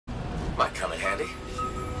Might come in handy.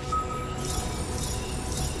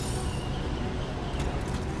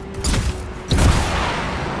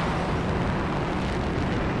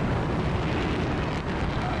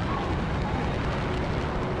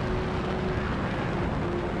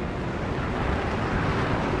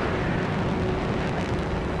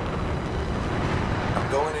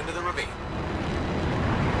 I'm going into the ravine.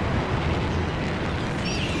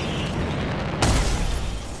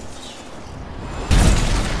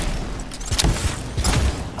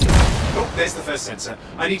 Oh, there's the first sensor.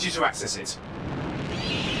 I need you to access it.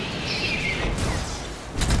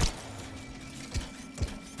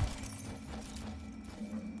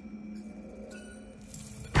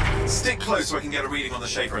 Stick close so I can get a reading on the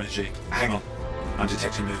shaper energy. Hang on. I'm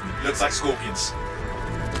detecting movement. Looks like scorpions.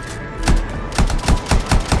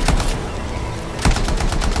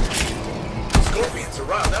 Scorpions are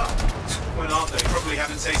riled up. When aren't they? Probably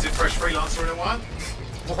haven't tasted fresh freelancer in a while.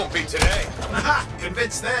 Won't be today. Aha!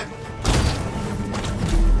 Convince them!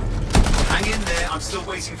 Hang in there, I'm still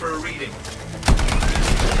waiting for a reading.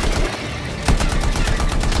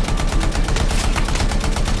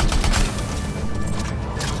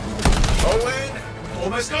 Owen!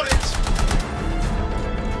 Almost got it!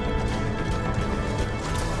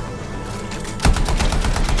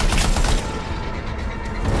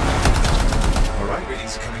 Alright,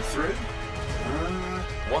 readings are coming through.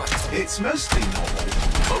 What? It's mostly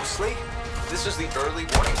normal. Mostly? This is the early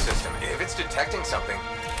warning system. If it's detecting something...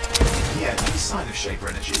 Yeah, no sign of shaper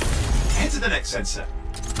energy. Head to the next sensor.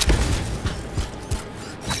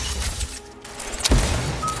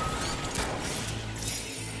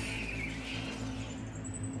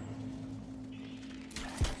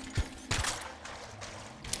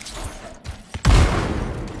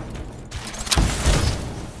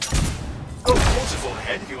 Oh, waterfall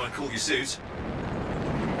ahead if you want to cool your suit.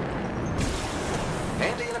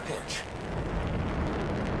 Handy in a pinch.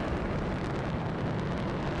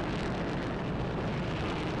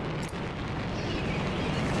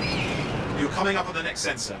 You're coming up on the next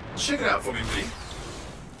sensor. Check it out for me, will you?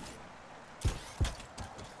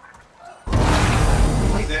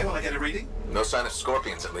 Wait there while I get a reading. No sign of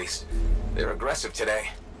scorpions, at least. They're aggressive today.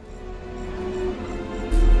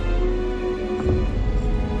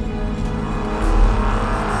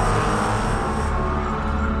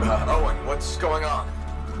 Owen, what's going on?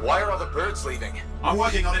 Why are all the birds leaving? I'm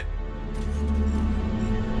working on it.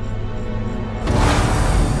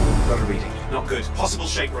 Got a reading. Not good. Possible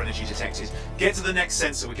shaper energy detected. Get to the next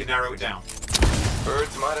sensor, we can narrow it down.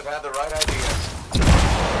 Birds might have had the right idea.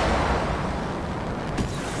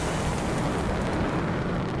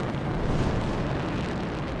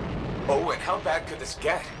 Owen, how bad could this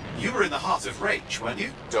get? You were in the heart of rage, weren't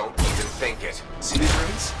you? Don't even think it. See these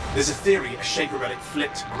ruins? There's a theory a shaper relic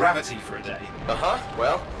flipped gravity for a day. Uh-huh.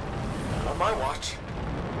 Well, on my watch.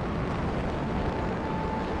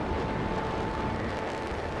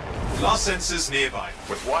 Last sensors nearby.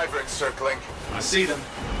 With wyverns circling. I see them.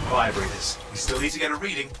 Fire breathers. We still need to get a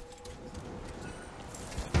reading.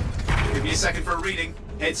 Give me a second for a reading.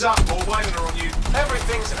 Heads up, more wyvern are on you.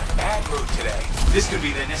 Everything's in a bad mood today. This could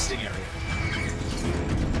be their nesting area.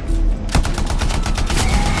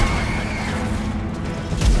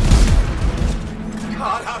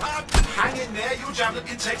 Hot, hot, hot! Hang in there, your javelin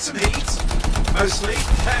can take some heat. Mostly.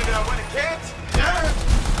 And when it can't, Yeah.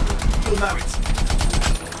 You'll know it.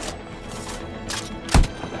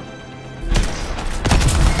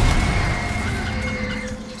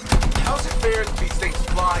 how's it fair that these things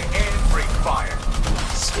fly and breathe fire?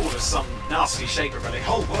 Spawn of some nasty shaper relic.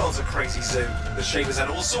 Whole world's a crazy zoo. The shapers had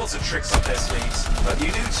all sorts of tricks up their sleeves. But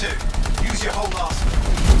you do too. Use your whole arsenal.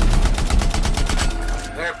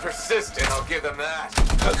 They're persistent, I'll give them that.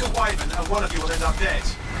 Poke a wyvern and one of you will end up dead.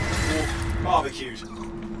 Or barbecued.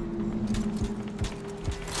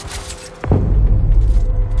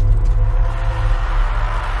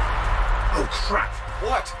 Oh crap!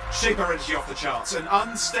 What? Shaper energy off the charts. An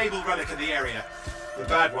unstable relic in the area. The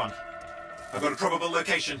bad one. I've got a probable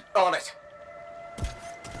location. On it.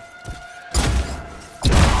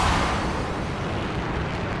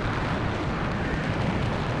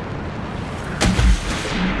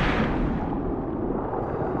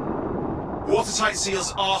 Watertight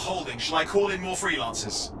seals are holding. Shall I call in more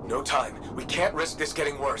freelancers? No time. We can't risk this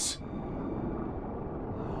getting worse.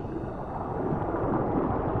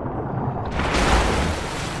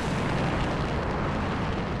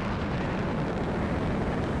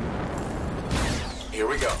 Here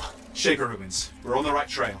we go. Shaper ruins. We're on the right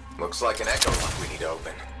trail. Looks like an echo lock we need to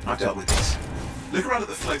open. I've dealt with this. Look around at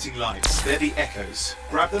the floating lights. They're the echoes.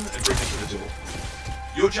 Grab them and bring them to the door.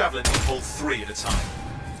 Your javelin can hold 3 at a time.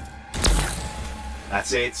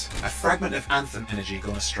 That's it. A fragment of Anthem energy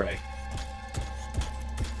gone astray.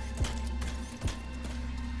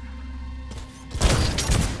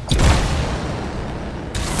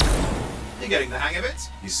 You're getting the hang of it.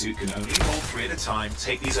 Your suit can only hold 3 at a time.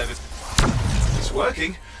 Take these over. It's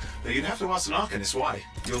working, but you'd have to ask an Arcanist why.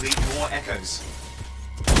 You'll need more echoes.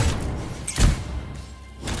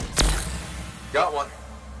 Got one.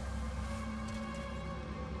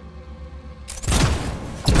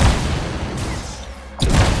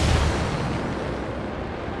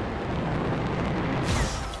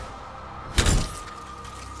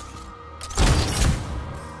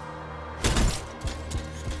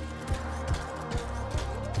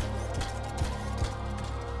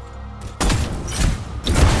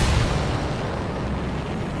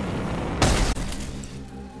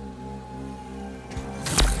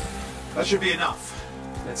 That should be enough.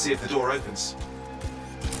 Let's see if the door opens.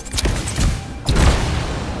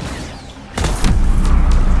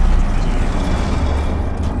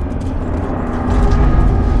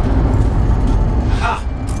 Aha!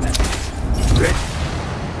 Red.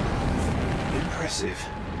 Impressive.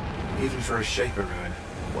 Even for a Shaper ruin.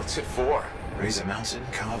 What's it for? Raise a mountain,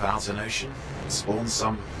 carve out an ocean, spawn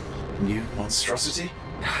some new monstrosity?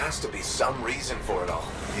 There has to be some reason for it all.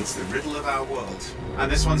 It's the riddle of our world.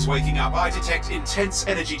 And this one's waking up. I detect intense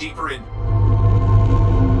energy deeper in.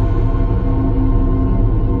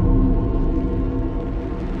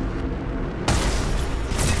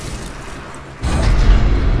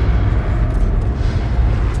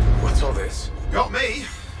 What's all this? Got me.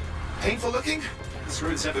 Painful looking? This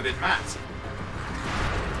ruin's never been matte.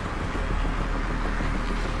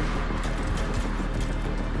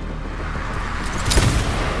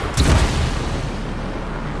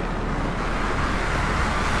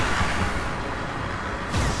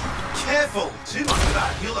 Careful! Too much of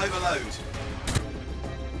that, you'll overload.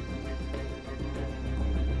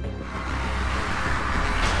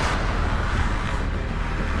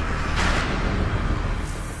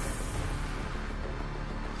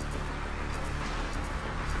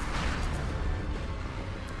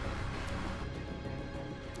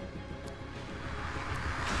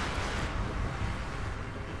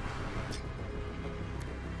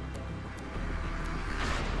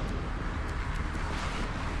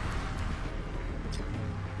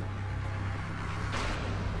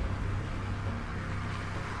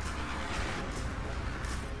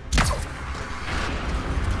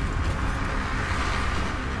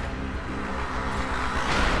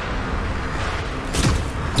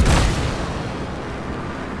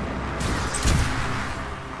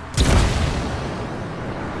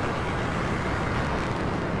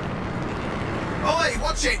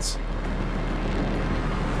 Watch it!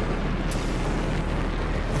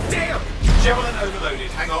 Damn! Javelin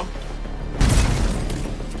overloaded, hang on.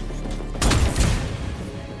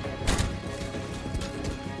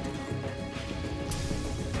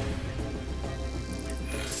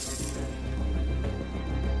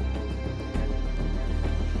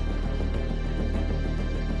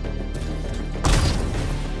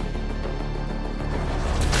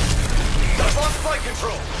 I've lost flight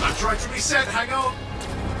control! I'm trying to reset, hang on.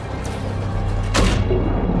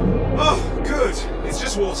 Oh, good. It's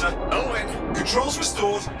just water. Owen! Controls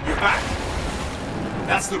restored. You're back.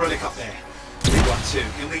 That's the relic up there. Big one too.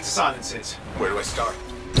 You'll need to silence it. Where do I start?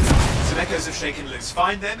 Some echoes have shaken loose.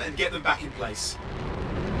 Find them and get them back in place.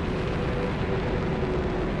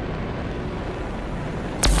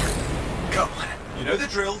 Come on. You know the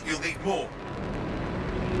drill. You'll need more.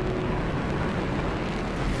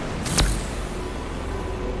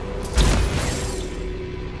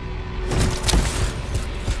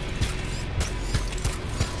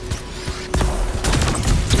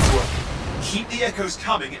 Keep the echoes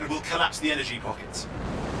coming and we'll collapse the energy pockets.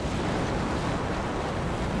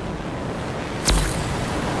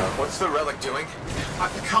 What's the relic doing? I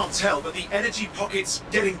can't tell, but the energy pocket's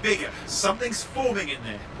getting bigger. Something's forming in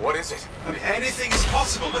there. What is it? I mean, anything is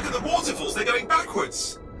possible. Look at the waterfalls. They're going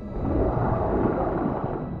backwards.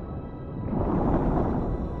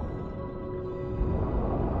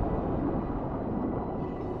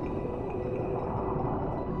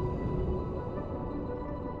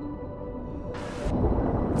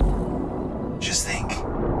 Just think,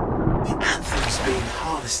 the Anthem's being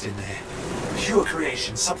harnessed in there. Pure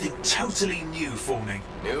creation, something totally new forming.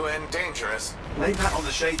 New and dangerous. Lay that on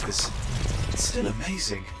the Shapers. It's still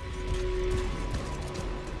amazing.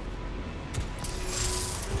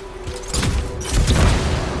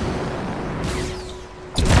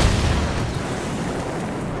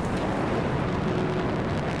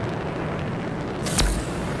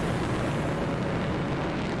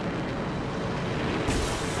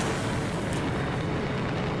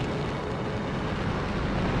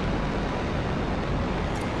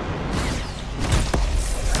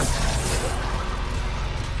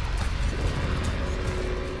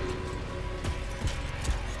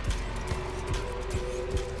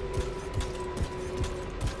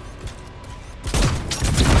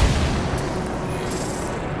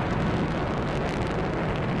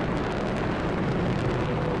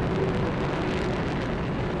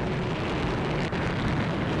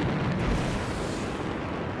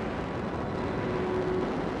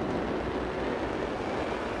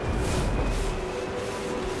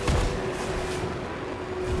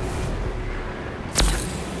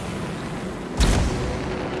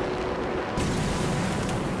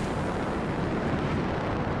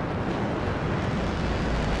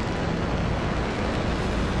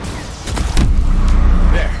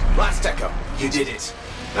 You did it.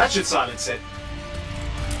 That should silence it.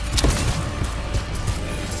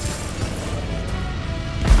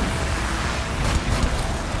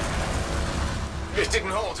 It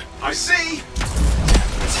didn't hold. I see!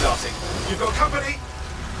 It's starting. You've got company.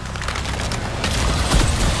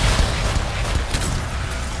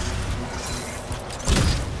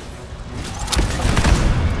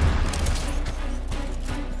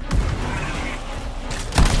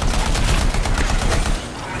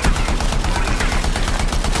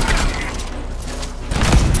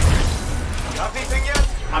 Got anything yet?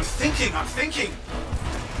 I'm thinking.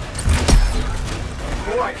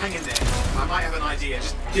 All right, hang in there. I might have an idea.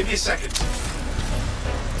 Just give me a second.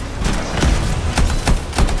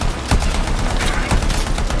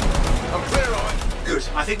 I'm clear, Owen. Good.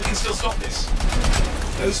 I think we can still stop this.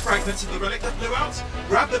 Those fragments of the relic that blew out,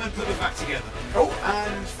 grab them and put them back together. Oh,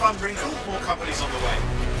 and fun wrinkle, more companies on the way.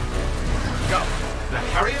 Go. Now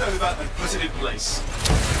carry it over and put it in place.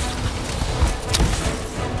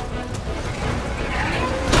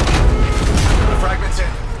 The fragment's in.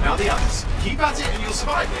 Now the others. Keep at it and you'll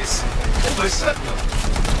survive this. Almost certainly.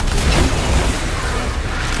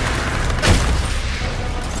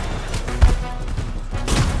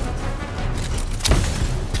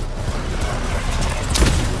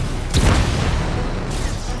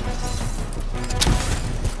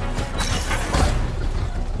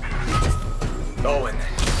 Owen,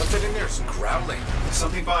 something in there's growling.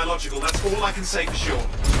 Something biological, that's all I can say for sure.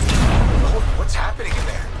 Owen, what's happening in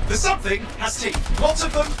there? The something has teeth. Lots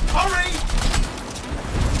of them. Hurry!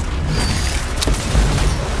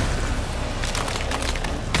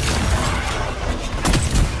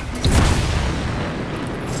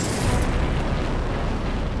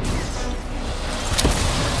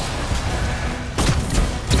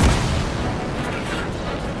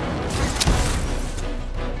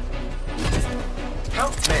 How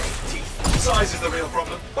many teeth? Size is the real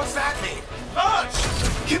problem. What's that mean?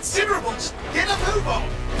 Large! Considerable! Just get a move on!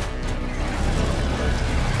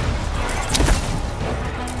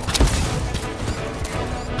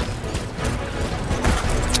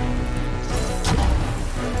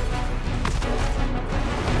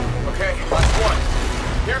 Okay, last one.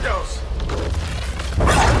 Here goes.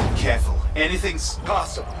 Careful. Anything's...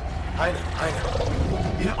 Possible. I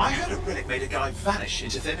know. You know, I heard a relic made a guy vanish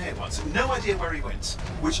into thin air once. No idea where he went.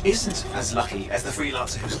 Which isn't as lucky as the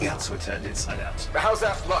freelancer whose guts were turned inside out. How's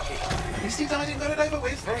that lucky? At least he died and got it over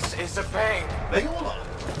with. This is a pain. They all are.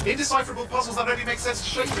 Indecipherable puzzles that only make sense to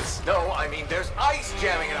shapers. No, I mean there's ice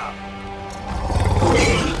jamming it up.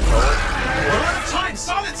 We're out of time.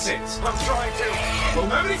 Silence it. I'm trying to. Well,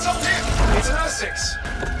 nobody told him. It's an R6.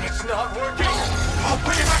 It's not working. I'll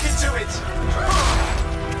put it back into it.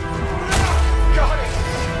 Got it.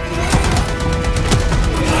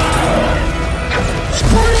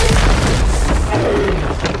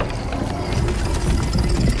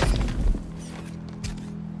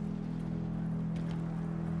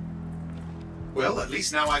 Well, at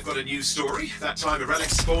least now I've got a new story. That time a relic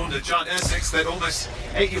spawned a giant R6 that almost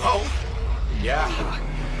ate you whole. Yeah.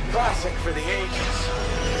 Classic for the ages.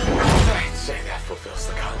 I'd say that fulfills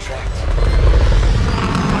the contract.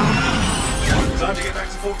 Time to get back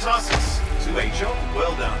to Fort Tarsus. 2A job,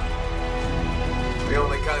 well done. The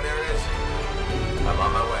only kind there is. I'm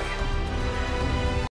on my way.